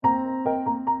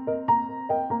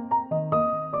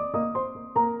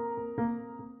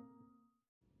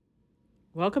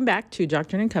Welcome back to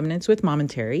Doctrine and Covenants with Mom and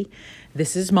Terry.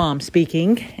 This is Mom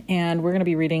speaking, and we're going to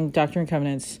be reading Doctrine and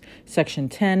Covenants section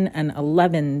 10 and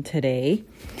 11 today.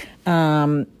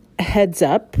 Heads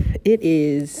up, it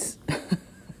is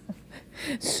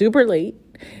super late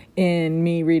in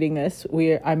me reading this.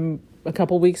 I'm a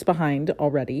couple weeks behind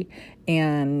already,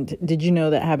 and did you know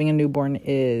that having a newborn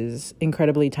is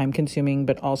incredibly time-consuming,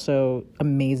 but also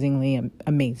amazingly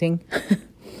amazing?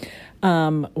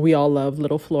 We all love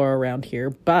little Flora around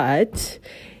here, but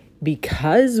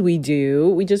because we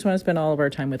just want to spend all of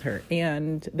our time with her.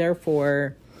 And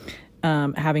therefore,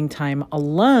 having time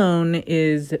alone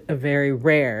is very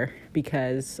rare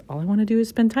because all I want to do is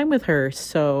spend time with her.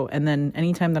 So, and then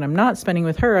anytime that I'm not spending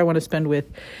with her, I want to spend with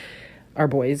our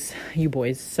boys, you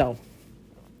boys. So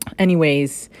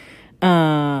anyways,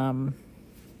 we're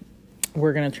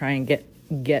going to try and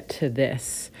get to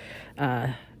this,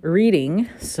 reading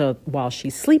so while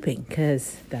she's sleeping,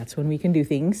 because that's when we can do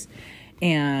things.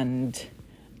 And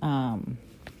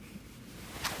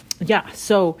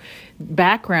so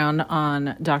background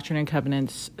on Doctrine and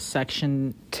Covenants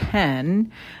section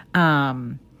 10.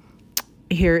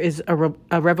 Here is a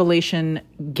revelation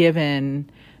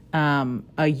given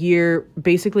a year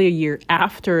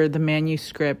after the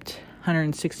manuscript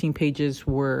 116 pages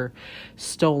were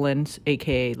stolen,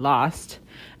 aka lost.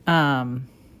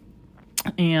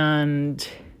 And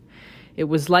it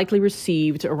was likely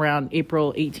received around April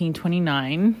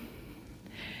 1829.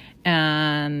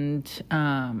 And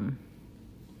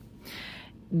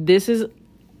this is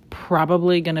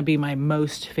probably going to be my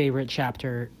most favorite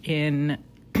chapter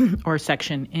or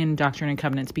section in Doctrine and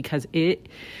Covenants, because it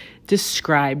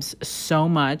describes so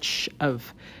much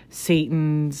of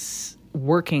Satan's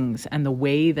workings and the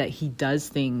way that he does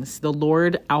things. The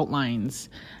Lord outlines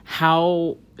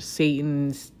how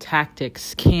Satan's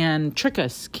tactics can trick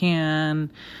us,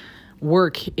 can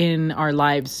work in our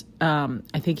lives. I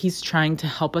think he's trying to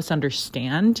help us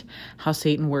understand how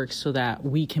Satan works so that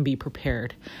we can be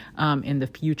prepared in the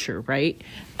future, right?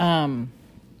 And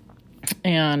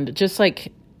just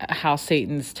like how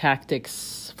Satan's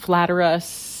tactics flatter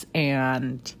us,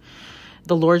 and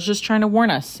the Lord's just trying to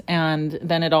warn us. And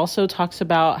then it also talks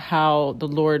about how the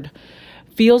Lord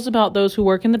feels about those who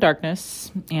work in the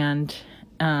darkness, and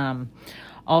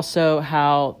also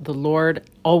how the Lord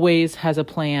always has a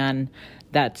plan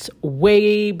that's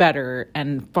way better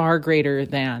and far greater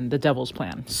than the devil's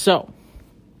plan. So,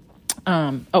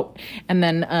 and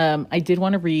then I did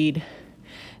want to read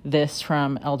this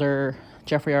from Elder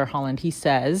Jeffrey R. Holland. He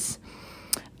says,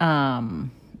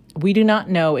 we do not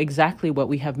know exactly what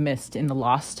we have missed in the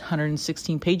lost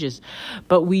 116 pages,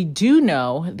 but we do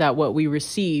know that what we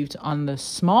received on the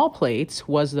small plates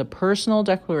was the personal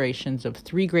declarations of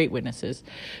three great witnesses,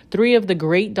 three of the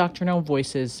great doctrinal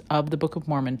voices of the Book of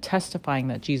Mormon testifying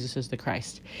that Jesus is the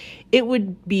Christ. It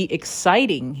would be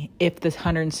exciting if the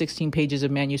 116 pages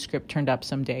of manuscript turned up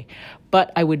someday,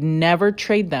 but I would never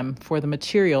trade them for the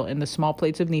material in the small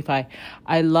plates of Nephi.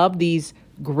 I love these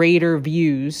greater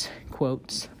views,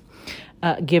 quotes,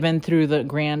 given through the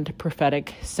grand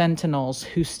prophetic sentinels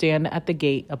who stand at the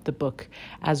gate of the book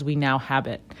as we now have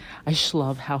it. I just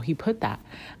love how he put that.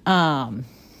 And,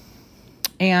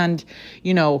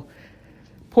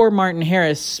 poor Martin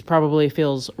Harris probably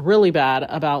feels really bad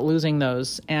about losing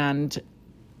those. And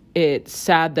it's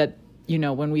sad that,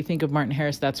 when we think of Martin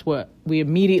Harris, that's what we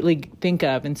immediately think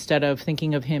of, instead of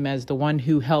thinking of him as the one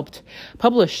who helped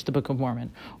publish the Book of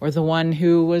Mormon, or the one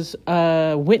who was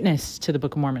a witness to the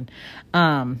Book of Mormon.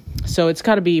 So it's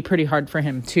got to be pretty hard for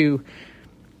him to,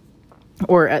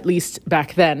 or at least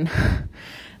back then,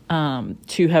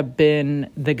 to have been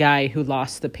the guy who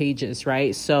lost the pages,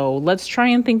 right? So let's try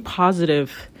and think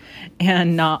positive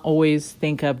and not always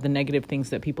think of the negative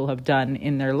things that people have done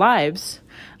in their lives,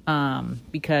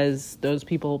 because those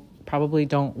people probably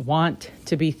don't want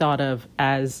to be thought of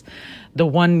as the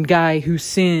one guy who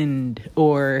sinned,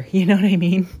 or, you know what I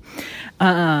mean?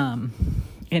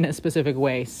 In a specific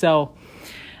way. So,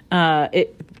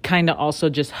 it kind of also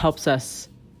just helps us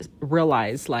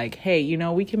realize, like, hey,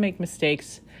 we can make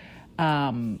mistakes,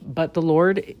 but the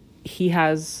Lord, he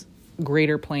has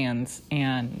greater plans,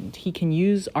 and he can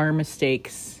use our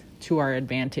mistakes to our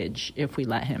advantage if we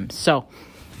let him. So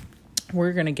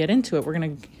we're going to get into it. We're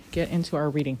going to get into our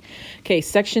reading. Okay,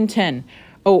 section 10.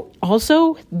 Oh,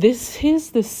 also, this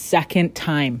is the second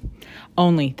time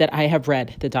only that I have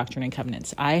read the Doctrine and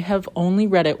Covenants. I have only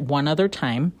read it one other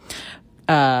time,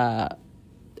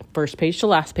 first page to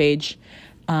last page,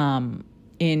 in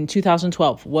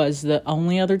 2012 was the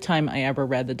only other time I ever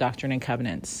read the Doctrine and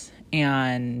Covenants.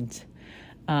 And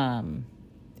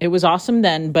it was awesome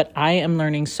then, but I am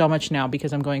learning so much now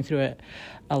because I'm going through it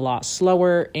a lot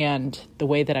slower. And the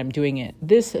way that I'm doing it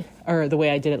the way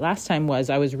I did it last time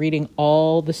was I was reading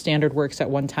all the standard works at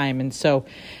one time. And so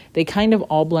they kind of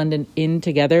all blended in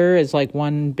together as like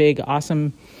one big,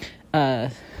 awesome,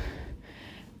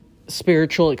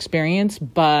 spiritual experience.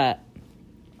 But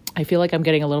I feel like I'm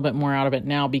getting a little bit more out of it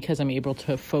now because I'm able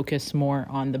to focus more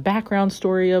on the background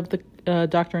story of the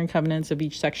Doctrine and Covenants of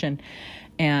each section.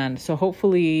 And so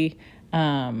hopefully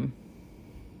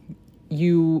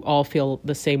you all feel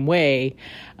the same way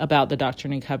about the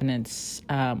Doctrine and Covenants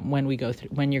when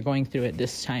you're going through it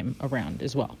this time around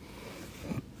as well.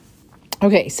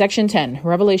 Okay, section 10,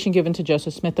 revelation given to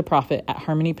Joseph Smith the prophet at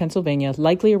Harmony, Pennsylvania,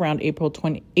 likely around April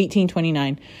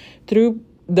 1829,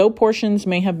 though portions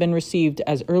may have been received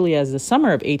as early as the summer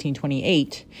of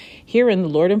 1828. Herein the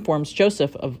Lord informs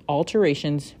Joseph of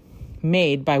alterations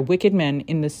made by wicked men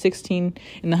in the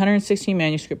 116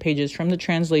 manuscript pages from the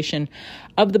translation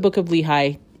of the Book of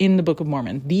Lehi in the Book of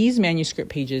Mormon. These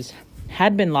manuscript pages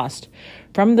had been lost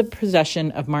from the possession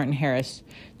of Martin Harris,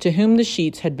 to whom the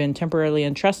sheets had been temporarily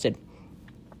entrusted.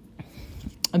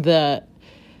 The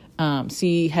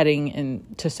see heading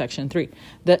into section 3.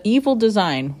 The evil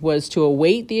design was to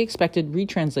await the expected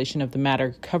retranslation of the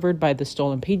matter covered by the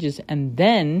stolen pages, and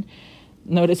then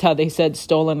notice how they said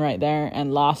stolen right there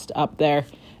and lost up there.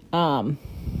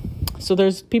 So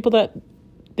there's people that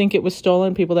think it was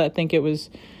stolen, people that think it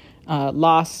was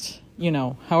lost,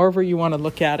 however you want to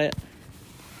look at it.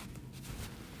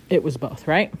 It was both,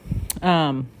 right?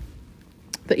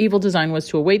 The evil design was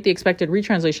to await the expected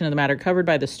retranslation of the matter covered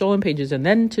by the stolen pages and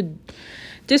then to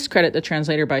discredit the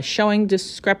translator by showing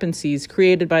discrepancies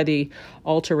created by the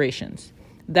alterations.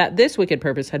 That this wicked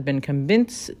purpose had been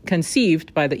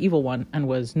conceived by the evil one and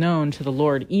was known to the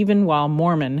Lord even while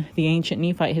Mormon, the ancient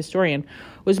Nephite historian,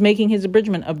 was making his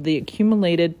abridgment of the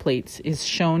accumulated plates is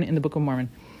shown in the Book of Mormon.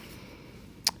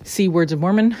 See Words of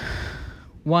Mormon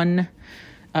 1,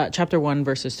 chapter 1,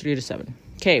 verses 3 to 7.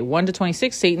 Okay, 1 to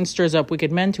 26, Satan stirs up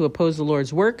wicked men to oppose the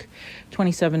Lord's work.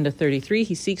 27 to 33,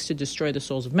 he seeks to destroy the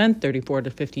souls of men. 34 to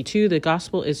 52, the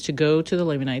gospel is to go to the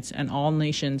Lamanites and all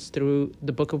nations through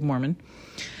the Book of Mormon.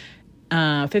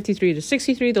 53 to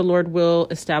 63, the Lord will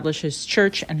establish his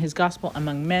church and his gospel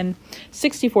among men.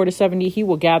 64 to 70, he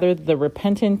will gather the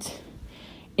repentant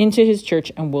into his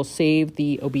church and will save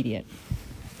the obedient.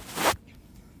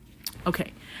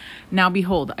 Okay. Now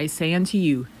behold, I say unto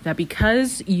you that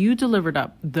because you delivered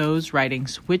up those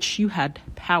writings which you had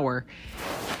power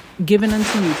given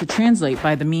unto you to translate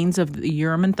by the means of the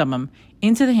Urim and Thummim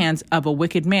into the hands of a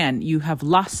wicked man, you have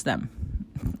lost them.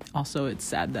 Also, it's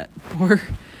sad that poor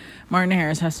Martin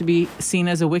Harris has to be seen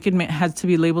as a wicked man, has to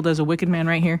be labeled as a wicked man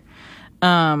right here.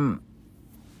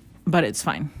 But it's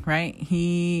fine, right?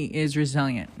 He is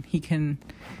resilient. He can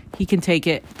take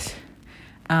it.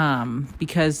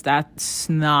 Because that's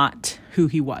not who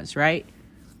he was, right?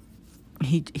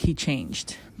 He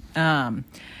changed.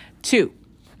 2,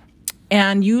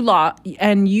 and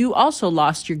you also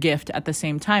lost your gift at the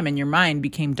same time, and your mind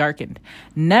became darkened.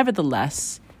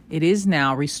 Nevertheless, it is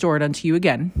now restored unto you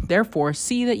again. Therefore,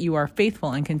 see that you are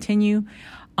faithful and continue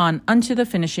on unto the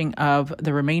finishing of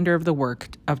the remainder of the work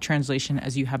of translation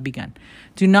as you have begun.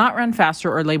 Do not run faster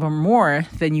or labor more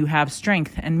than you have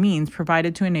strength and means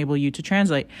provided to enable you to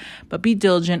translate, but be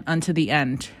diligent unto the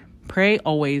end. Pray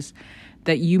always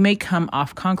that you may come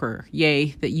off conqueror,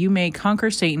 yea, that you may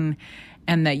conquer Satan,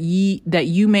 and that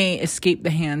you may escape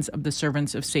the hands of the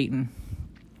servants of Satan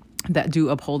that do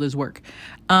uphold his work.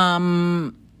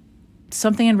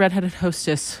 Something in Redheaded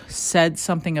Hostess said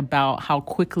something about how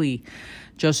quickly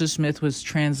Joseph Smith was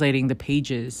translating the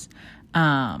pages.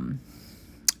 And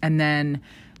then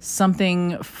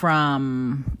something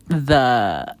from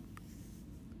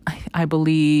I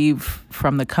believe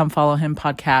from the Come Follow Him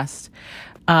podcast,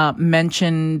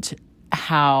 mentioned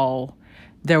how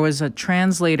there was a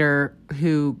translator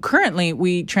who currently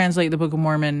we translate the Book of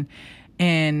Mormon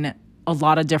in a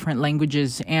lot of different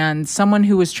languages, and someone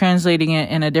who was translating it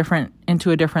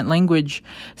into a different language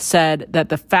said that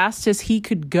the fastest he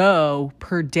could go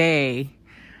per day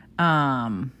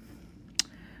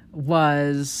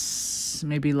was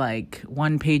maybe like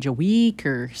 1 page a week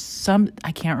or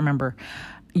I can't remember.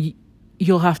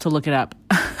 You'll have to look it up.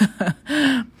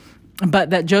 But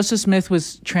that Joseph Smith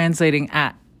was translating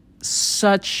at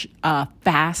such a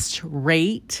fast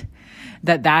rate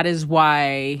that is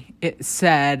why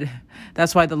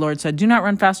that's why the Lord said, do not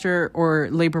run faster or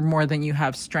labor more than you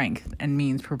have strength and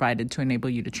means provided to enable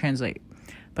you to translate,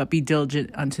 but be diligent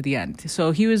unto the end.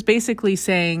 So he was basically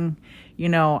saying,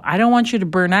 I don't want you to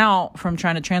burn out from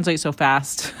trying to translate so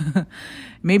fast.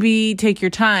 maybe take your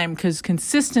time, because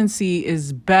consistency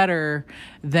is better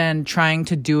than trying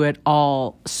to do it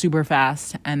all super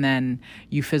fast and then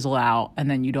you fizzle out and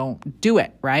then you don't do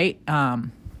it, right?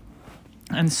 And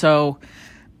so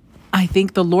I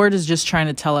think the Lord is just trying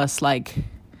to tell us, like,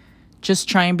 just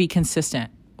try and be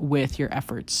consistent with your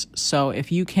efforts. So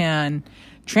if you can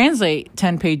translate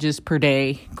 10 pages per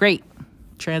day, great.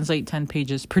 Translate 10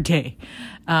 pages per day.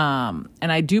 And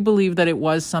I do believe that it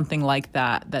was something like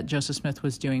that Joseph Smith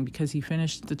was doing, because he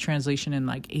finished the translation in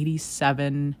like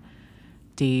 87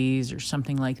 days or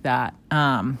something like that.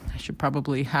 I should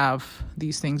probably have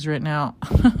these things written out.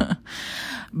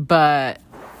 But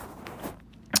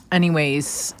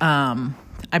anyways,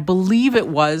 I believe it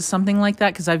was something like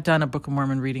that, because I've done a Book of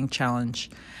Mormon reading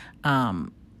challenge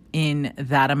in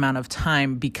that amount of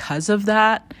time because of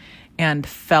that, and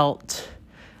felt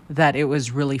that it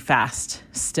was really fast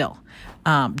still,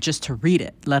 just to read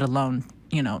it, let alone,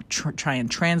 try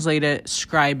and translate it,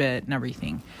 scribe it, and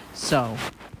everything. So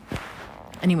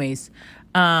anyways,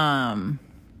 number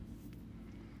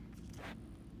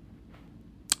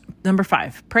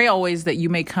 5, pray always that you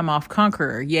may come off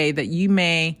conqueror, yea, that you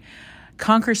may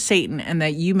conquer Satan, and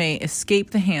that you may escape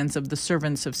the hands of the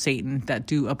servants of Satan that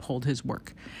do uphold his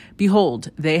work. Behold,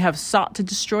 they have sought to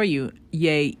destroy you,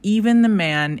 yea, even the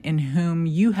man in whom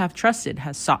you have trusted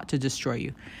has sought to destroy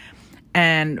you.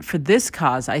 And for this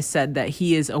cause I said that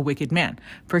he is a wicked man,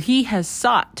 for he has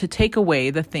sought to take away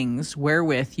the things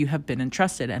wherewith you have been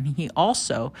entrusted, and he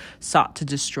also sought to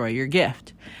destroy your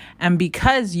gift. And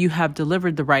because you have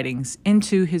delivered the writings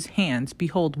into his hands,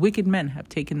 behold, wicked men have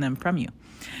taken them from you.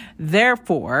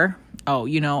 Therefore,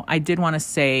 I did want to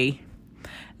say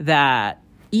that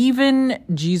even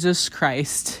Jesus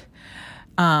Christ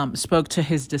spoke to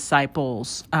his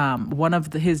disciples. One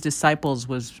of his disciples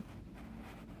was,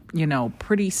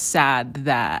 pretty sad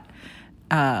that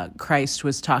Christ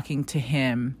was talking to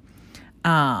him,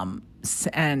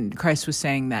 and Christ was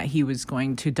saying that he was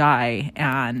going to die,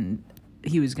 and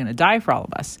he was going to die for all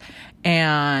of us.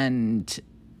 And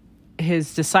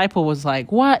his disciple was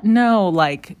like, what? No,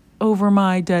 like, over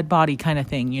my dead body kind of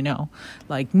thing,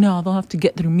 like, no, they'll have to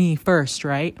get through me first,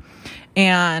 right?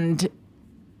 And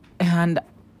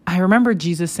I remember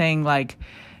Jesus saying, like,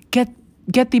 get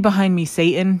thee behind me,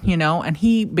 Satan, and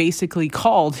he basically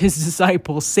called his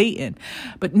disciple Satan,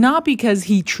 but not because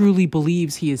he truly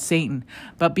believes he is Satan,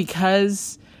 but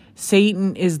because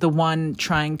Satan is the one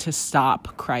trying to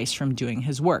stop Christ from doing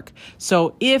his work.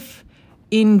 So if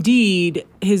indeed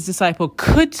his disciple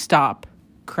could stop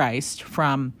Christ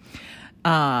from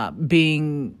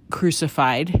being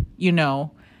crucified,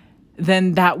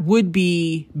 then that would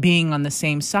be being on the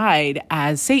same side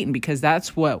as Satan, because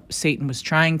that's what Satan was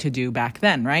trying to do back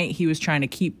then, right? He was trying to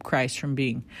keep Christ from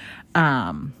being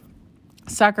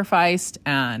sacrificed,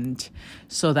 and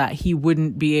so that he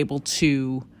wouldn't be able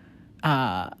to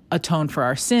atone for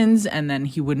our sins, and then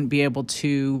he wouldn't be able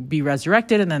to be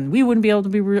resurrected, and then we wouldn't be able to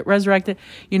be resurrected,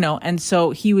 and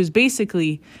so he was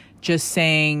basically just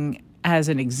saying, as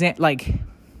an example, like,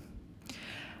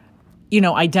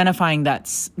 identifying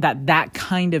that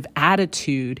kind of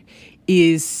attitude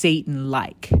is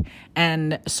Satan-like.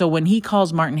 And so when he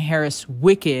calls Martin Harris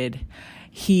wicked,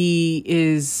 he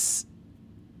is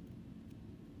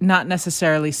not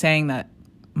necessarily saying that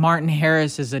Martin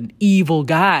Harris is an evil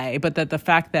guy, but that the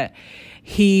fact that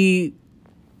he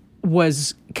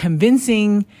was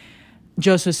convincing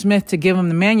Joseph Smith to give him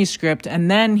the manuscript, and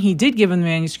then he did give him the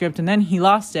manuscript, and then he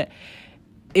lost it.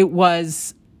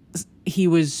 He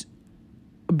was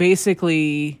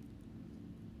basically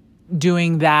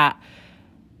doing that,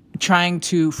 trying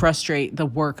to frustrate the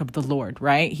work of the Lord,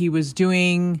 right? He was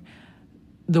doing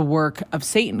the work of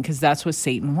Satan, because that's what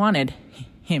Satan wanted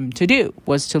him to do,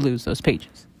 was to lose those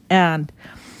pages. And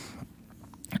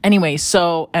anyway,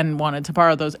 and wanted to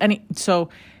borrow those. So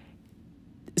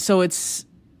it's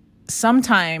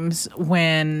sometimes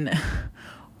when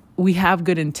we have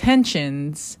good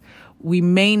intentions, we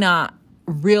may not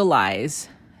realize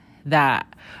that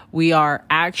we are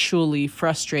actually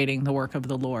frustrating the work of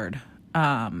the Lord,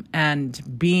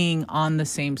 and being on the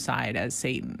same side as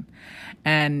Satan.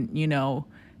 And,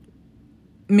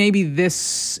 maybe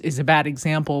this is a bad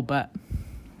example, but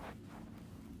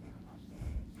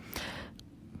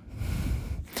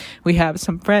we have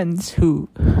some friends who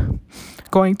are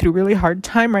going through a really hard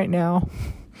time right now.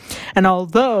 And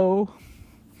although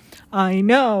I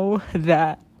know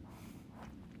that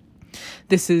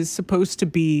this is supposed to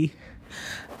be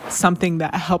something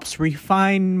that helps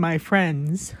refine my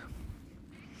friends,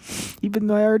 even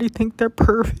though I already think they're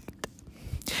perfect,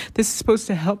 this is supposed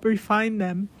to help refine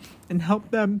them and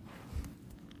help them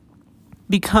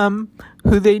become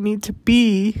who they need to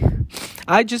be.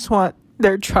 I just want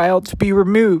their trial to be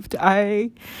removed.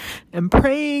 I am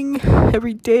praying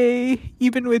every day,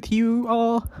 even with you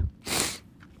all.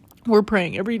 We're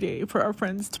praying every day for our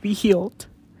friends to be healed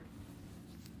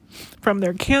from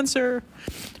their cancer,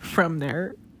 from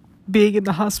their being in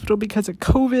the hospital because of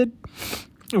COVID.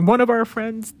 And one of our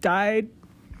friends died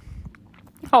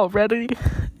already.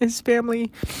 His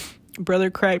family,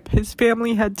 Brother Kripe, his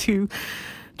family had to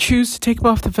choose to take him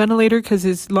off the ventilator because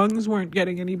his lungs weren't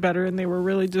getting any better and they were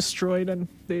really destroyed, and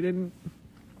they didn't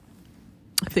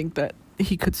think that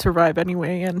he could survive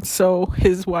anyway. And so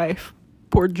his wife,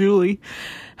 poor Julie,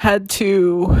 had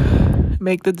to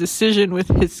make the decision with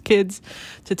his kids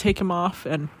to take him off,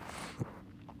 and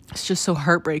it's just so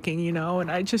heartbreaking,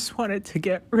 and I just wanted to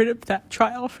get rid of that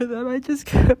trial for them. I just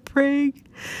kept praying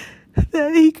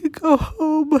that he could go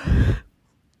home,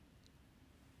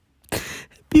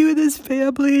 be with his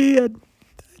family, and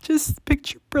I just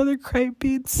picture Brother Kripe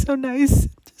being so nice,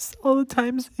 just all the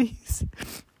times that he's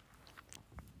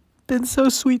been so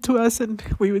sweet to us, and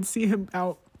we would see him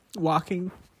out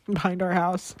walking behind our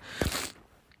house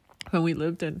when we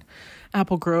lived in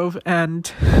Apple Grove,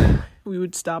 and we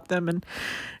would stop them, and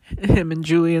him and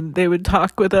Julie, and they would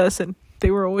talk with us, and they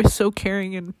were always so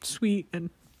caring and sweet. And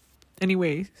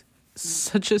anyway,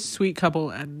 such a sweet couple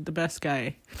and the best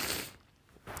guy.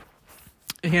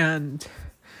 And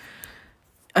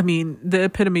I mean, the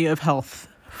epitome of health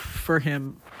for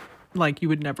him. Like, you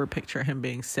would never picture him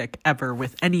being sick ever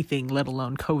with anything, let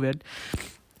alone COVID.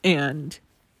 And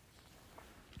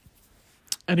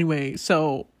anyway,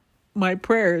 so my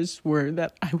prayers were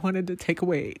that I wanted to take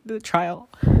away the trial.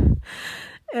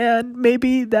 And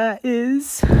maybe that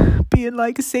is being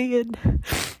like Satan,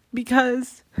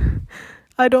 because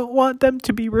I don't want them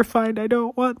to be refined. I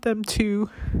don't want them to...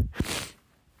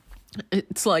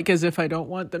 It's like as if I don't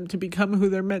want them to become who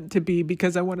they're meant to be,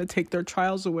 because I want to take their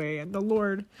trials away. And the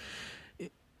Lord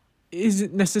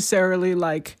isn't necessarily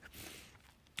like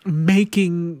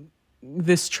making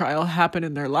this trial happen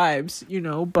in their lives,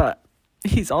 but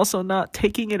he's also not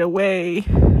taking it away,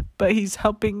 but he's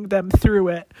helping them through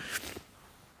it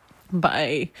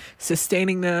by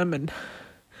sustaining them and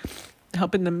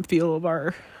helping them feel of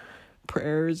our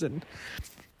prayers. And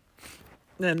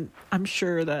I'm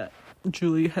sure that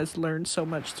Julie has learned so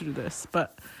much through this,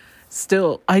 but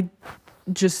still, I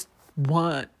just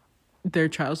want their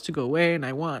trials to go away, and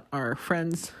I want our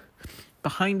friends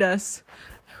behind us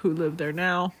who live there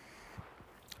now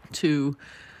to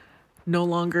no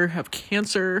longer have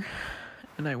cancer,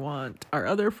 and I want our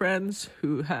other friends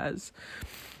who has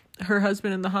her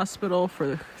husband in the hospital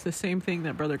for the same thing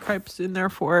that Brother Kripe's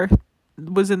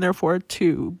was in there for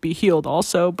to be healed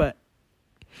also. But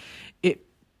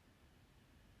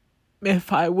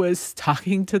if I was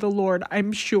talking to the Lord,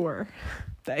 I'm sure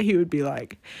that he would be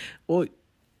like, well,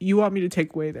 you want me to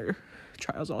take away their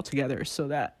trials altogether so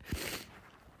that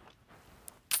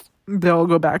they'll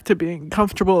go back to being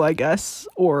comfortable, I guess,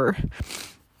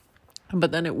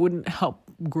 but then it wouldn't help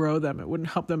grow them. It wouldn't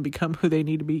help them become who they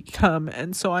need to become.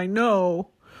 And so I know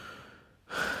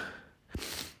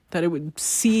that it would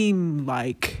seem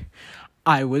like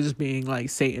I was being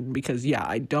like Satan, because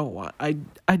I don't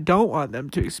want them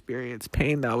to experience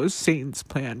pain. That was Satan's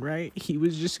plan, right? He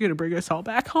was just going to bring us all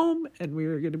back home, and we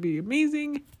were going to be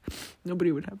amazing.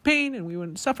 Nobody would have pain, and we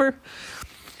wouldn't suffer.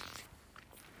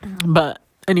 But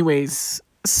anyways,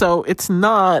 so it's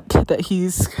not that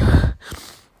he's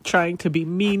trying to be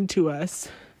mean to us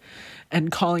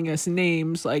and calling us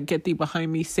names like "Get thee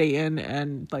behind me, Satan,"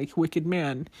 and like "wicked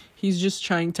man." He's just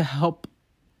trying to help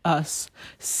us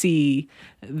see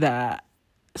that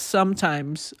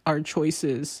sometimes our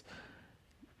choices,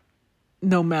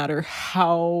 no matter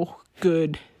how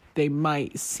good they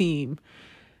might seem,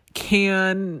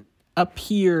 can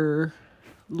appear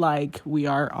like we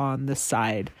are on the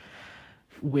side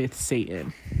with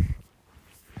Satan.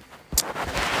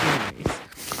 Anyways,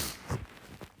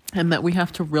 and that we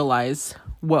have to realize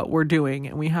what we're doing,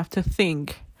 and we have to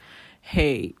think,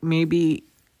 hey, maybe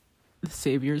the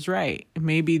Savior's right.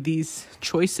 Maybe these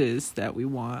choices that we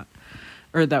want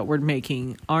or that we're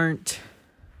making aren't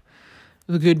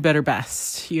the good, better,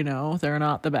 best. They're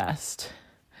not the best.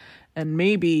 And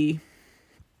maybe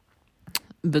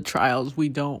the trials we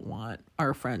don't want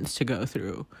our friends to go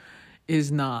through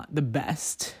is not the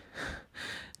best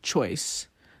choice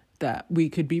that we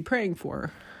could be praying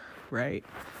for, right?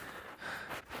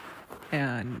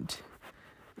 And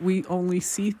we only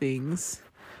see things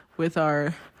with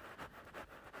our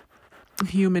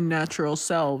human natural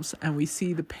selves, and we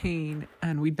see the pain,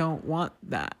 and we don't want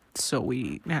that. So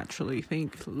we naturally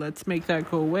think, let's make that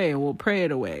go away, and we'll pray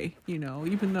it away,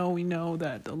 even though we know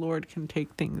that the Lord can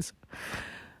take things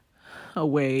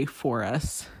away for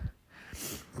us.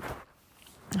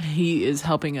 He is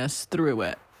helping us through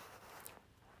it.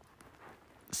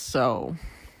 So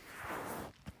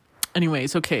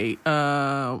anyways, okay.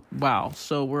 Wow.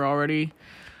 So we're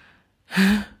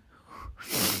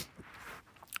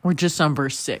just on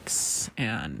verse 6,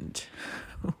 and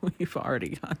we've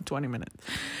already gone 20 minutes.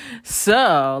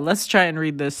 So let's try and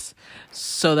read this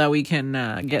so that we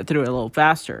can get through it a little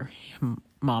faster.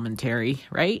 Mom and Terry,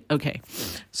 right? Okay.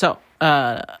 So,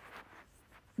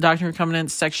 Doctrine and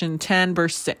Covenants, section 10,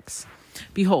 verse 6.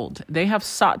 Behold, they have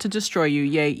sought to destroy you,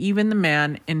 yea, even the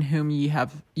man in whom you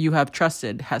have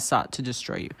trusted has sought to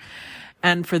destroy you.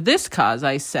 And for this cause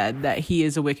I said that he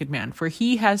is a wicked man, for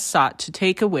he has sought to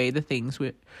take away the things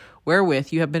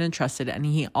wherewith you have been entrusted, and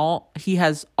he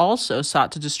has also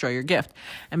sought to destroy your gift.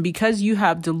 And because you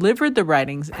have delivered the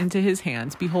writings into his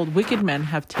hands, behold, wicked men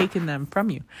have taken them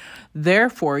from you.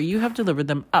 Therefore you have delivered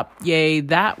them up, yea,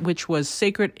 that which was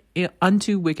sacred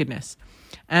unto wickedness.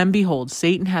 And behold,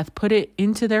 Satan hath put it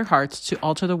into their hearts to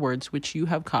alter the words which you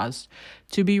have caused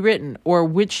to be written, or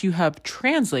which you have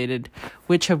translated,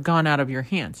 which have gone out of your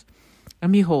hands.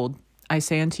 And behold, I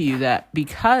say unto you that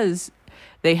because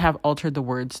they have altered the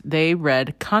words, they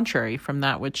read contrary from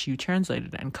that which you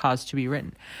translated and caused to be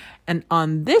written. And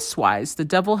on this wise the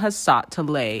devil has sought to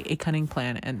lay a cunning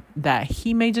plan, and that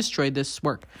he may destroy this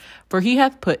work. For he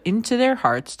hath put into their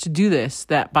hearts to do this,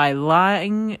 that by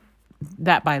lying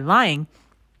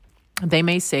they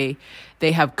may say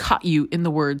they have caught you in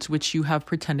the words which you have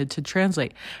pretended to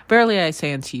translate. Verily I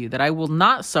say unto you that I will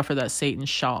not suffer that Satan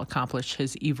shall accomplish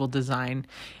his evil design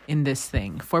in this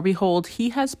thing. For behold, he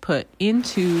has put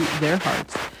into their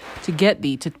hearts to get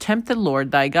thee to tempt the Lord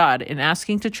thy God in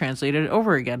asking to translate it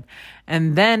over again.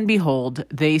 And then behold,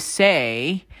 they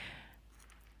say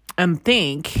and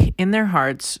think in their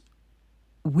hearts,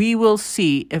 we will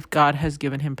see if God has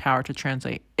given him power to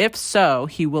translate. If so,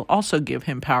 he will also give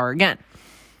him power again.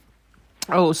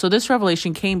 Oh, so this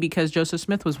revelation came because Joseph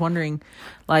Smith was wondering,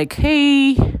 like,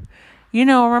 hey,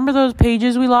 remember those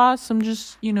pages we lost? I'm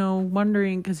just,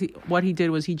 wondering, because what he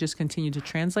did was he just continued to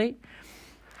translate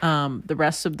the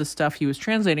rest of the stuff he was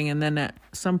translating. And then at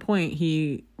some point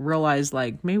he realized,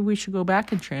 like, maybe we should go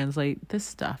back and translate this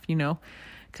stuff,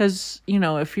 Because,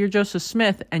 if you're Joseph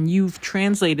Smith and you've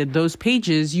translated those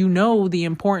pages, the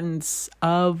importance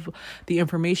of the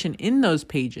information in those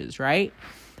pages, right?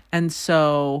 And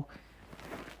so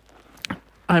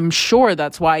I'm sure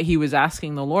that's why he was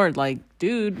asking the Lord, like,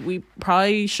 dude, we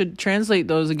probably should translate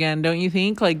those again, don't you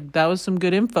think? Like, that was some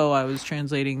good info I was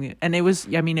translating. And it was,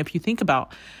 if you think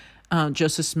about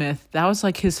Joseph Smith, that was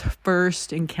like his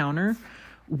first encounter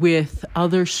with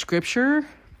other scripture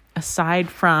aside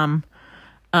from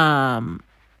the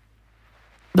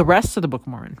rest of the Book of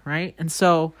Mormon, right? And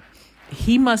so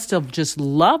he must have just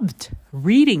loved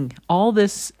reading all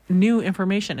this new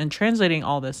information and translating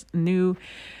all this new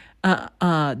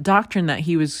doctrine that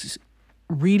he was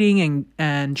reading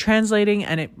and translating,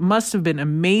 and it must have been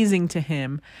amazing to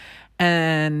him.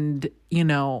 And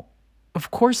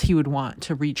of course he would want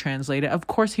to retranslate it. Of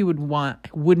course he wouldn't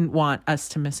want us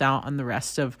to miss out on the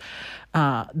rest of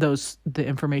the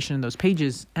information in those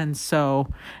pages. And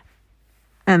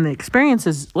the experience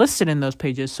is listed in those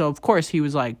pages. So of course he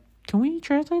was like, can we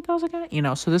translate those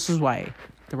again? So this is why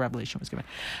the revelation was given.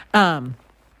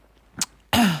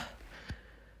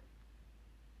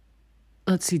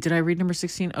 Let's see. Did I read number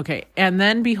 16? Okay. And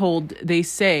then behold, they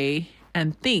say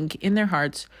and think in their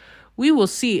hearts, we will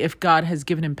see if God has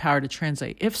given him power to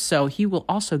translate. If so, he will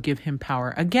also give him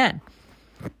power again.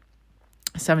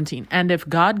 17. And if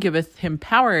God giveth him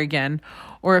power again,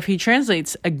 or if he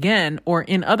translates again, or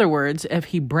in other words, if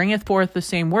he bringeth forth the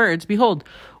same words, behold,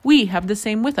 we have the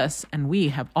same with us, and we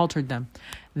have altered them.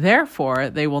 Therefore,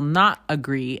 they will not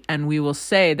agree, and we will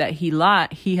say that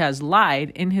he has lied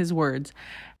in his words,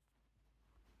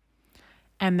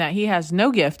 and that he has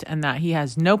no gift, and that he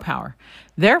has no power.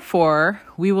 Therefore,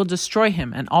 we will destroy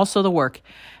him, and also the work,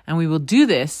 and we will do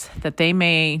this that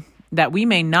we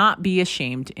may not be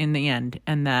ashamed in the end,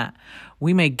 and that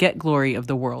we may get glory of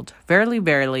the world. Verily,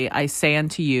 verily, I say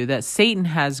unto you that Satan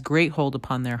has great hold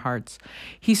upon their hearts.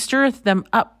 He stirreth them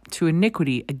up to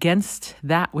iniquity against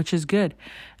that which is good.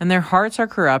 And their hearts are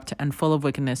corrupt and full of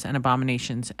wickedness and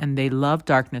abominations, and they love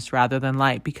darkness rather than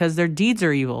light, because their deeds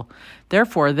are evil.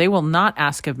 Therefore they will not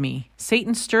ask of me.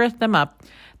 Satan stirreth them up,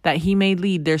 that he may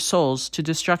lead their souls to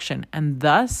destruction. And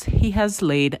thus he has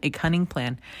laid a cunning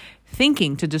plan,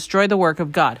 thinking to destroy the work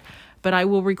of God. But I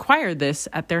will require this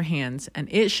at their hands, and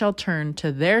it shall turn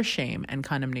to their shame and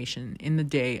condemnation in the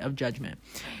day of judgment.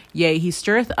 Yea, he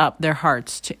stirreth up their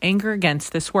hearts to anger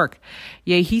against this work.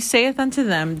 Yea, he saith unto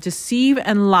them, deceive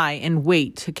and lie in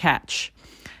wait to catch,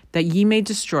 that ye may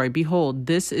destroy. Behold,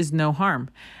 this is no harm.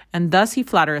 And thus he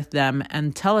flattereth them,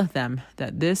 and telleth them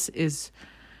that this is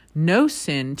no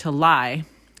sin to lie,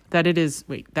 that it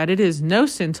is no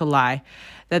sin to lie,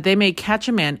 that they may catch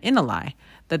a man in a lie,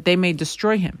 that they may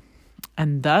destroy him.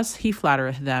 And thus he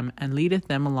flattereth them, and leadeth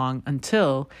them along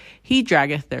until he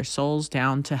draggeth their souls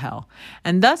down to hell.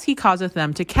 And thus he causeth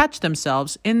them to catch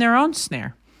themselves in their own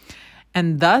snare.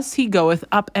 And thus he goeth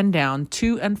up and down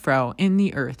to and fro in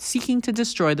the earth, seeking to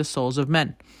destroy the souls of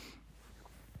men.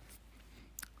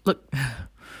 Look,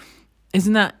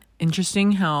 isn't that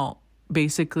interesting how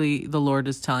basically the Lord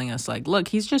is telling us, like, look,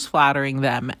 he's just flattering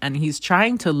them, and he's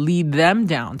trying to lead them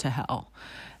down to hell.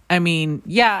 I mean,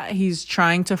 yeah, he's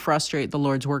trying to frustrate the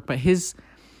Lord's work, but his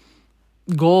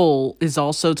goal is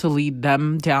also to lead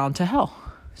them down to hell.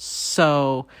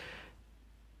 So,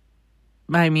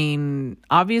 I mean,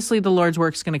 obviously the Lord's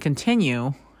work is going to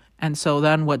continue. And so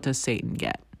then what does Satan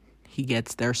get? He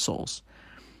gets their souls.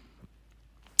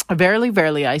 Verily,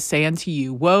 verily, I say unto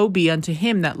you, woe be unto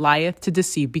him that lieth to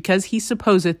deceive, because he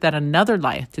supposeth that another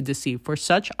lieth to deceive. For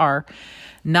such are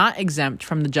not exempt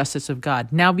from the justice of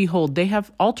God. Now behold, they have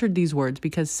altered these words,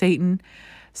 because Satan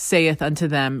saith unto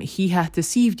them, he hath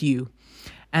deceived you.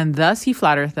 And thus he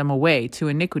flattereth them away to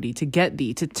iniquity, to get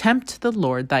thee, to tempt the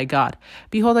Lord thy God.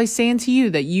 Behold, I say unto you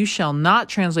that you shall not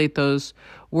translate those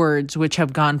words which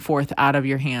have gone forth out of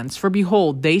your hands. For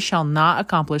behold, they shall not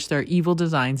accomplish their evil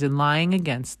designs in lying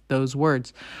against those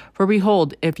words. For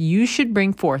behold, if you should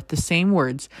bring forth the same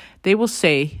words, they will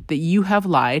say that you have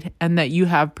lied, and that you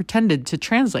have pretended to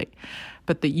translate,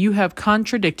 but that you have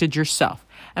contradicted yourself.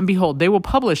 And behold, they will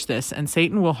publish this, and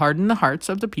Satan will harden the hearts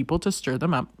of the people to stir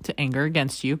them up to anger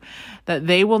against you, that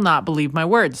they will not believe my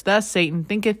words. Thus Satan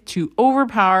thinketh to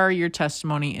overpower your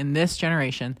testimony in this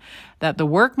generation, that the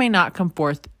work may not come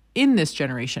forth in this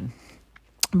generation.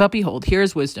 But behold, here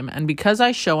is wisdom, and because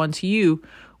I show unto you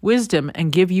wisdom,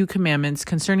 and give you commandments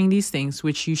concerning these things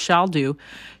which you shall do,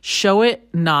 show it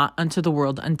not unto the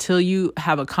world until you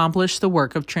have accomplished the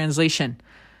work of translation.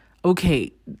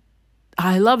 Okay,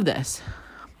 I love this.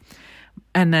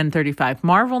 And then 35,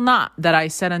 marvel not that I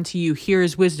said unto you, here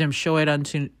is wisdom, show it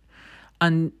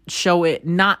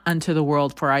not unto the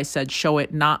world, for I said, show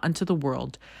it not unto the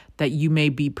world, that you may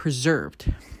be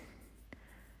preserved.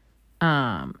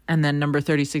 And then number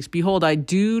 36, behold, I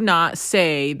do not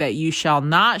say that you shall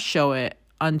not show it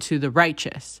unto the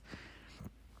righteous.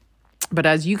 But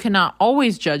as you cannot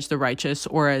always judge the righteous,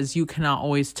 or as you cannot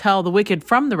always tell the wicked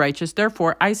from the righteous,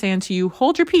 therefore I say unto you,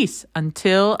 hold your peace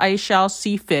until I shall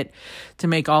see fit to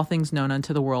make all things known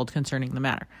unto the world concerning the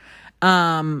matter.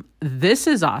 This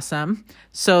is awesome.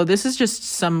 So this is just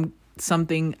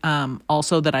something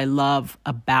also that I love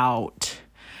about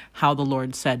how the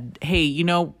Lord said, hey, you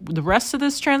know, the rest of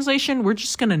this translation, we're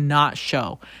just going to not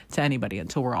show to anybody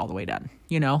until we're all the way done.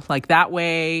 You know, like that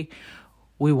way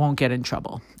we won't get in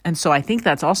trouble. And so I think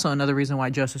that's also another reason why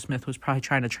Joseph Smith was probably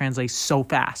trying to translate so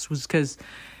fast, was because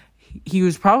he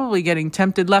was probably getting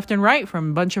tempted left and right from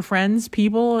a bunch of friends,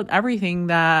 people, everything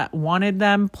that wanted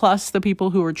them, plus the people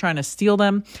who were trying to steal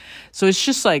them. So it's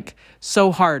just like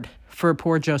so hard for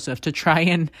poor Joseph to try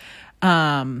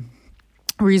and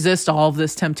resist all of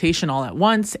this temptation all at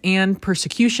once, and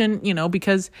persecution, you know,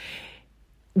 because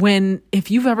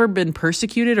if you've ever been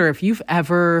persecuted, or if you've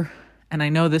ever, and I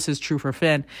know this is true for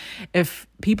Finn, if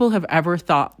people have ever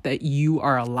thought that you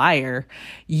are a liar,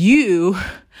 you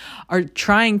are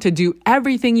trying to do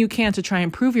everything you can to try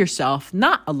and prove yourself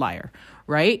not a liar,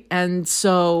 right? And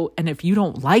so, and if you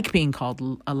don't like being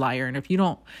called a liar, and if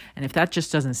that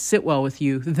just doesn't sit well with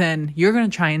you, then you're going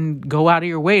to try and go out of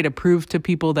your way to prove to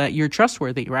people that you're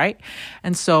trustworthy, right?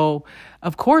 And so,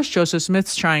 of course, Joseph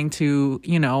Smith's trying to,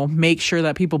 you know, make sure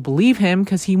that people believe him,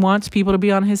 because he wants people to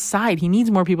be on his side. He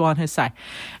needs more people on his side.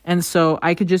 And so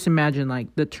I could just imagine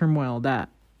like the turmoil that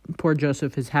poor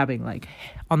Joseph is having. Like,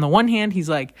 on the one hand, he's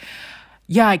like,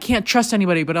 yeah, I can't trust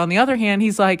anybody. But on the other hand,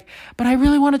 he's like, but I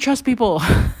really want to trust people.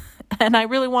 And I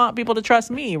really want people to trust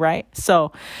me, right?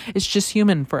 So it's just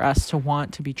human for us to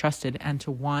want to be trusted and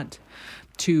to want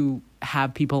to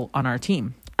have people on our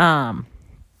team.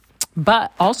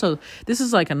 But also, this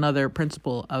is like another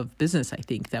principle of business, I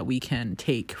think, that we can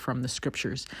take from the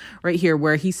scriptures right here,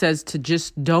 where he says to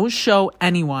just don't show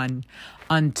anyone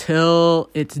until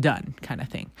it's done, kind of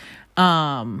thing.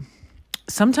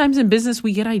 Sometimes in business,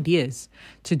 we get ideas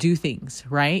to do things,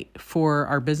 right, for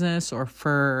our business, or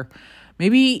for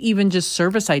maybe even just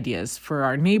service ideas for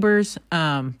our neighbors.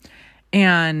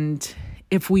 And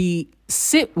if we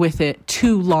sit with it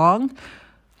too long,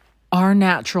 our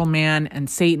natural man and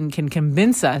Satan can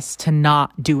convince us to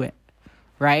not do it,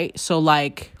 right? So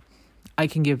like, I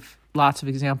can give lots of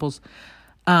examples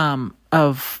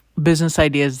of business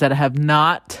ideas that I have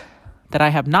not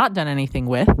done anything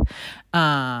with,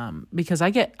 because I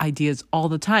get ideas all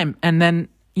the time. And then,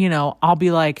 I'll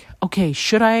be like, okay,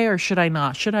 should I or should I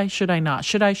not? Should I not?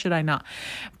 Should I not?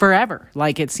 Forever.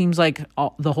 Like, it seems like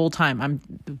the whole time I'm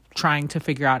trying to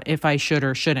figure out if I should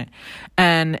or shouldn't.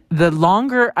 And the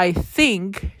longer I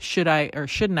think, should I or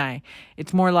shouldn't I,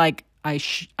 it's more like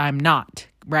I'm not,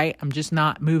 right? I'm just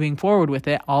not moving forward with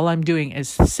it. All I'm doing is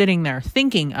sitting there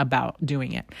thinking about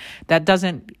doing it. That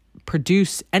doesn't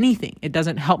produce anything. It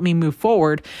doesn't help me move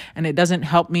forward, and it doesn't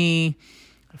help me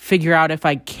figure out if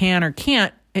I can or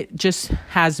can't. It just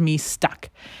has me stuck.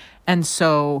 And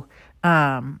so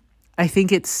I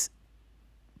think it's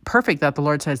perfect that the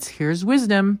Lord says, here's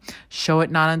wisdom, show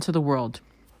it not unto the world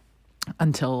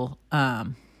until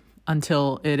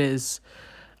it is,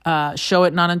 show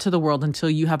it not unto the world until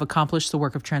you have accomplished the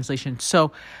work of translation.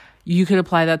 So you could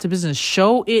apply that to business.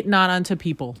 Show it not unto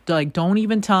people. Like, don't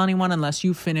even tell anyone unless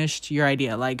you finished your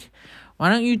idea. Like, why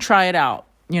don't you try it out?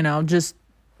 Just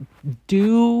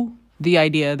do the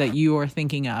idea that you are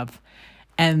thinking of,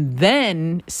 and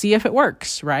then see if it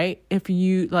works, right?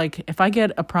 If I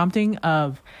get a prompting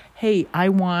of, hey, I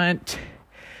want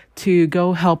to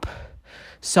go help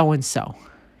so-and-so,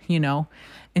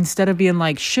 instead of being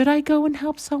like, should I go and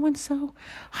help so-and-so?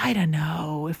 I don't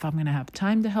know if I'm going to have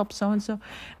time to help so-and-so.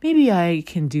 Maybe I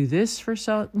can do this for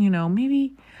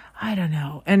maybe, I don't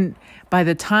know. And by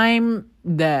the time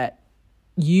that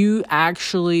you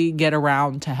actually get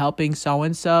around to helping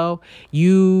so-and-so,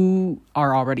 you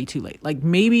are already too late. Like,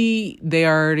 maybe they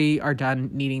already are done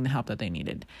needing the help that they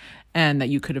needed and that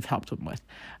you could have helped them with.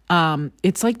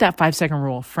 It's like that 5-second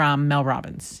rule from Mel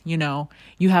Robbins. You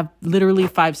have literally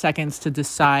 5 seconds to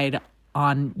decide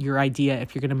on your idea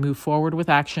if you're going to move forward with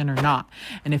action or not.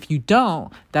 And if you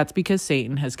don't, that's because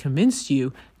Satan has convinced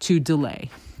you to delay.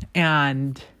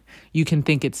 And you can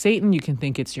think it's Satan, you can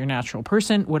think it's your natural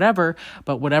person, whatever,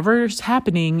 but whatever's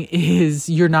happening is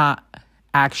you're not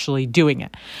actually doing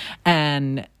it.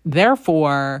 And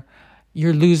therefore,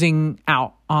 you're losing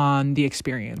out on the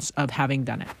experience of having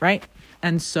done it, right?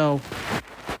 And so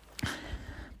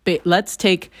let's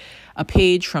take a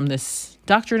page from this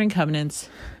Doctrine and Covenants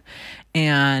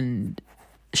and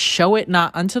show it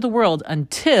not unto the world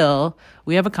until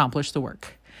we have accomplished the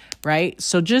work, right?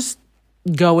 So just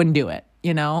go and do it.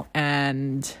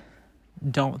 And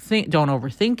don't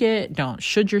overthink it. Don't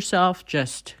should yourself.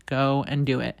 Just go and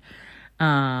do it.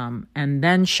 And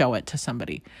then show it to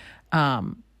somebody.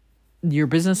 Your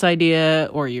business idea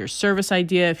or your service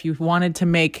idea, if you wanted to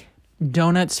make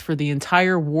donuts for the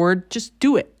entire ward, just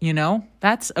do it.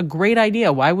 That's a great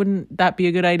idea. Why wouldn't that be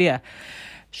a good idea?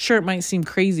 Sure, it might seem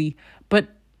crazy, but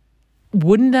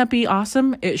wouldn't that be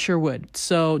awesome? It sure would.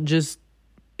 So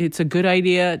it's a good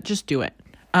idea. Just do it.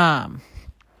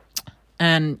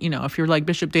 And, if you're like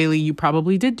Bishop Daly, you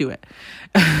probably did do it.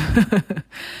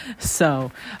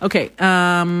 So, okay.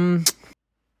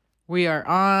 We are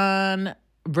on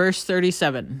verse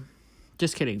 37.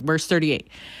 Just kidding. Verse 38.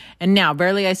 And now,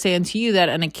 verily I say unto you that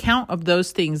an account of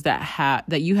those things that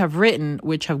you have written,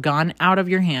 which have gone out of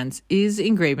your hands, is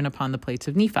engraven upon the plates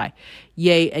of Nephi.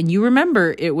 Yea, and you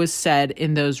remember it was said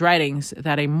in those writings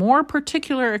that a more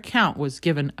particular account was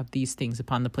given of these things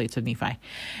upon the plates of Nephi.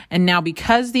 And now,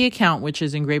 because the account which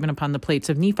is engraven upon the plates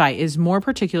of Nephi is more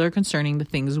particular concerning the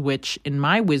things which, in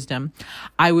my wisdom,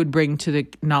 I would bring to the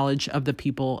knowledge of the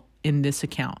people in this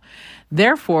account.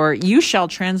 Therefore, you shall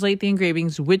translate the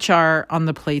engravings which are on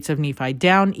the plates of Nephi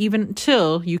down even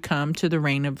until you come to the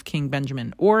reign of King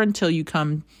Benjamin, or until you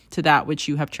come to that which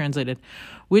you have translated,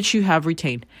 which you have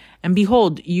retained. And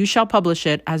behold, you shall publish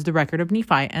it as the record of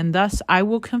Nephi, and thus I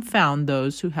will confound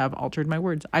those who have altered my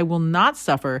words. I will not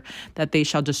suffer that they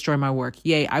shall destroy my work.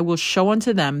 Yea, I will show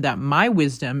unto them that my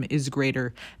wisdom is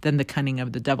greater than the cunning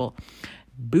of the devil.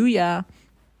 Booyah.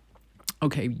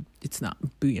 Okay, it's not,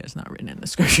 booyah is not written in the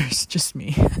scriptures, just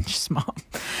me, just mom.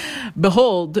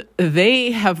 Behold, they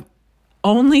have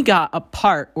only got a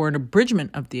part or an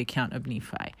abridgment of the account of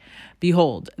Nephi.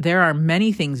 Behold, there are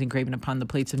many things engraven upon the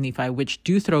plates of Nephi, which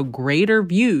do throw greater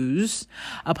views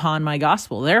upon my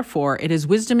gospel. Therefore, it is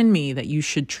wisdom in me that you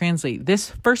should translate this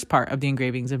first part of the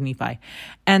engravings of Nephi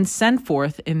and send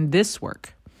forth in this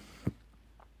work.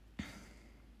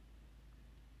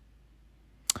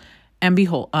 And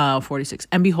behold, 46,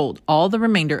 and behold, all the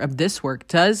remainder of this work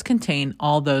does contain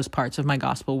all those parts of my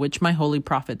gospel, which my holy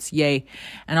prophets, yea,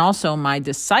 and also my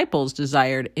disciples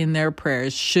desired in their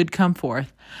prayers should come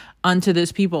forth unto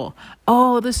this people.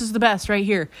 Oh, this is the best right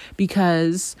here,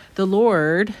 because the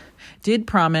Lord did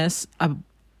promise a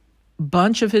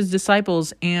bunch of his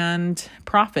disciples and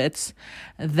prophets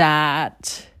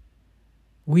that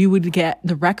we would get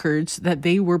the records that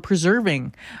they were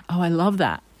preserving. Oh, I love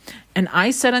that. And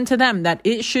I said unto them that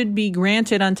it should be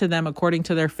granted unto them according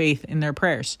to their faith in their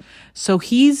prayers. So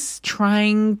he's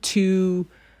trying to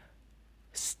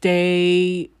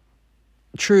stay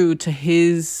true to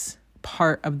his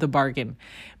part of the bargain,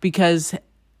 because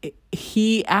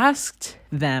he asked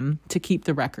them to keep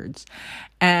the records,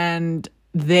 and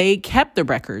they kept the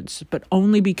records, but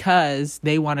only because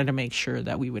they wanted to make sure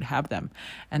that we would have them.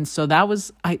 And so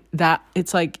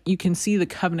it's like, you can see the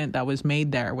covenant that was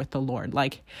made there with the Lord.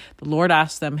 Like, the Lord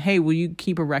asked them, hey, will you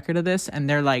keep a record of this? And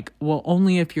they're like, well,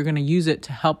 only if you're going to use it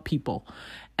to help people,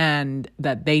 and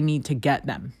that they need to get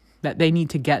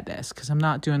this, because I'm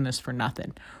not doing this for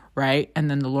nothing. Right. And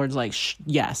then the Lord's like,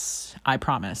 yes, I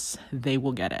promise they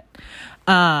will get it.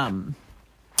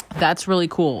 That's really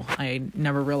cool. I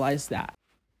never realized that.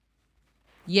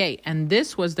 Yea, and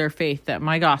this was their faith, that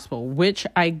my gospel, which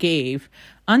I gave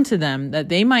unto them, that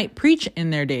they might preach in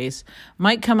their days,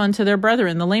 might come unto their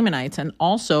brethren, the Lamanites, and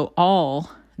also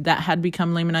all that had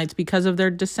become Lamanites because of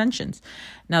their dissensions.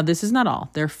 Now, this is not all.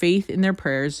 Their faith in their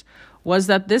prayers was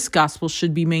that this gospel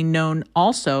should be made known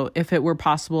also, if it were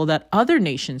possible that other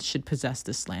nations should possess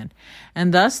this land.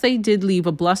 And thus they did leave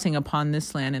a blessing upon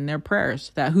this land in their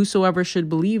prayers, that whosoever should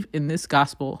believe in this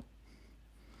gospel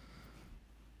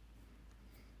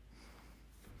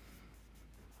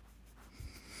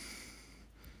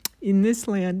in this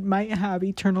land might have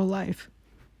eternal life.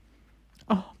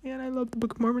 Oh man, I love the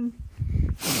Book of Mormon.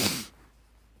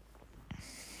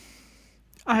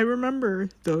 I remember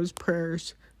those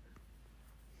prayers.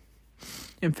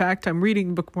 In fact, I'm reading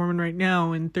the Book of Mormon right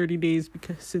now in 30 days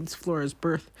since Flora's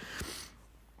birth,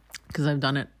 because I've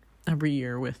done it every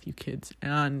year with you kids,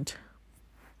 and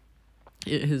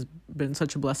it has been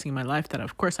such a blessing in my life that,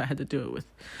 of course, I had to do it with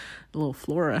little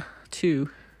Flora too.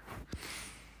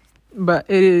 But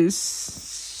it is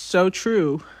so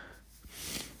true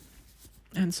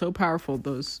and so powerful,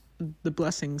 the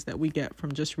blessings that we get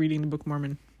from just reading the Book of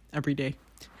Mormon every day.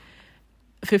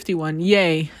 51,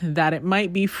 yea, that it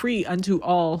might be free unto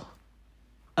all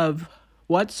of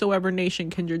whatsoever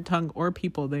nation, kindred, tongue, or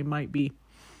people they might be.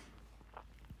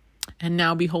 And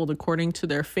now, behold, according to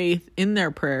their faith in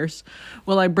their prayers,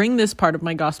 will I bring this part of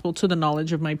my gospel to the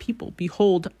knowledge of my people.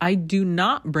 Behold, I do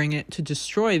not bring it to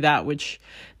destroy that which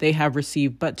they have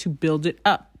received, but to build it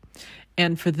up.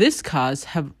 And for this cause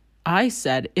have I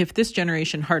said, if this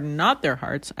generation harden not their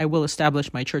hearts, I will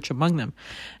establish my church among them.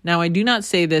 Now I do not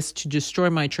say this to destroy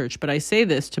my church, but I say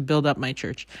this to build up my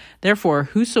church. Therefore,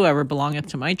 whosoever belongeth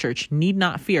to my church need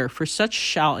not fear, for such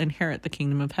shall inherit the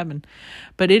kingdom of heaven.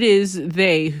 But it is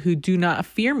they who do not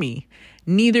fear me,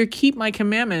 neither keep my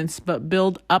commandments, but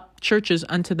build up churches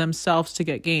unto themselves to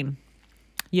get gain.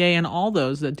 Yea, and all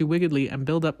those that do wickedly and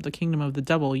build up the kingdom of the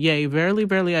devil. Yea, verily,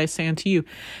 verily, I say unto you,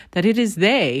 that it is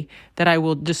they that I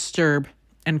will disturb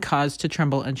and cause to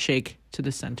tremble and shake to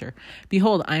the center.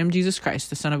 Behold, I am Jesus Christ,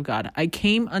 the Son of God. I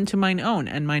came unto mine own,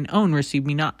 and mine own received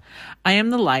me not. I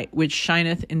am the light which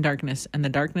shineth in darkness, and the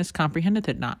darkness comprehendeth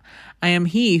it not. I am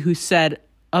he who said,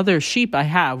 other sheep I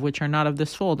have, which are not of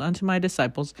this fold, unto my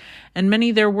disciples, and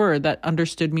many there were that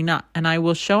understood me not. And I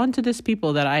will show unto this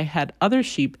people that I had other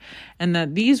sheep, and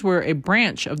that these were a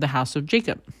branch of the house of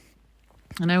Jacob.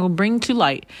 And I will bring to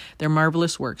light their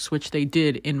marvelous works, which they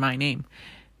did in my name.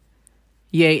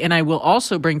 Yea, and I will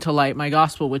also bring to light my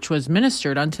gospel, which was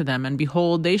ministered unto them. And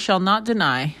behold, they shall not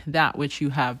deny that which you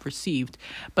have received,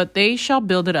 but they shall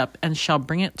build it up, and shall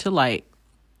bring it to light,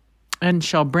 and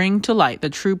shall bring to light the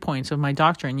true points of my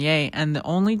doctrine, yea, and the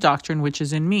only doctrine which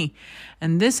is in me.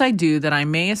 And this I do, that I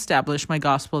may establish my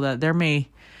gospel, that there may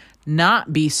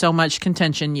not be so much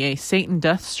contention. Yea, Satan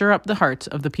doth stir up the hearts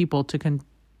of the people to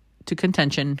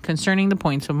contention concerning the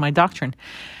points of my doctrine.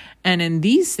 And in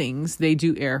these things they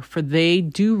do err, for they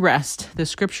do wrest the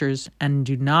scriptures, and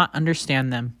do not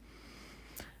understand them.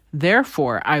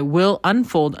 Therefore I will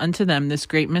unfold unto them this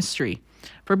great mystery.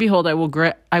 For behold,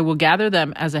 I will gather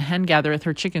them as a hen gathereth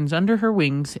her chickens under her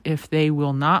wings, if they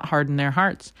will not harden their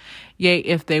hearts. Yea,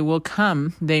 if they will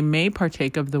come, they may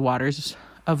partake of the waters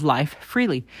of life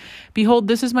freely. Behold,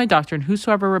 this is my doctrine.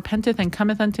 Whosoever repenteth and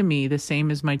cometh unto me, the same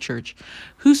is my church.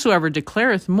 Whosoever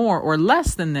declareth more or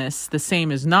less than this, the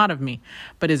same is not of me,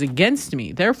 but is against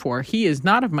me. Therefore, he is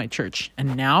not of my church.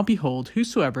 And now, behold,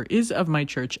 whosoever is of my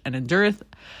church and endureth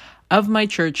of my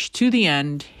church to the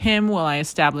end, him will I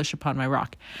establish upon my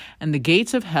rock, and the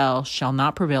gates of hell shall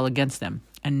not prevail against them.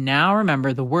 And now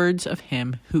remember the words of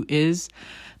him who is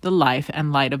the life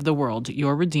and light of the world,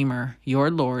 your Redeemer,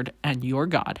 your Lord, and your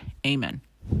God. Amen.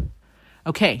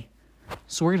 Okay,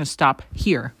 so we're going to stop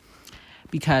here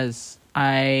because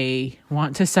I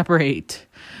want to separate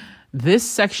this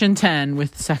section 10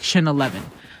 with section 11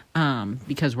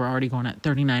 because we're already going at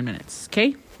 39 minutes.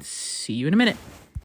 Okay, see you in a minute.